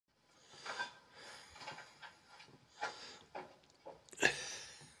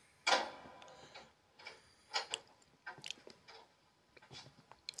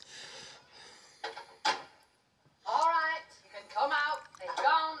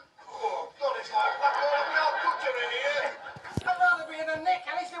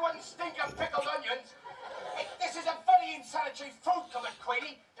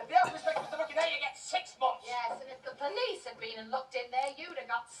police had been and looked in there, you'd have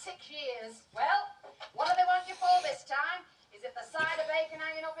got 6 years. Well, what do they want you for this time? Is it the cider bacon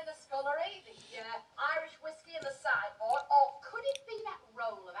hanging up in the scullery, the Irish whiskey in the sideboard, or could it be that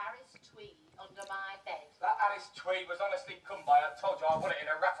roll of Harris tweed under my bed? That Harris tweed was honestly come by. I told you I want it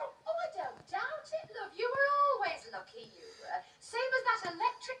in a raffle. Oh, I don't doubt it, love. You were always lucky, you were. Same as that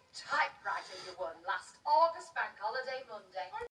electric typewriter you won last August Bank Holiday Monday.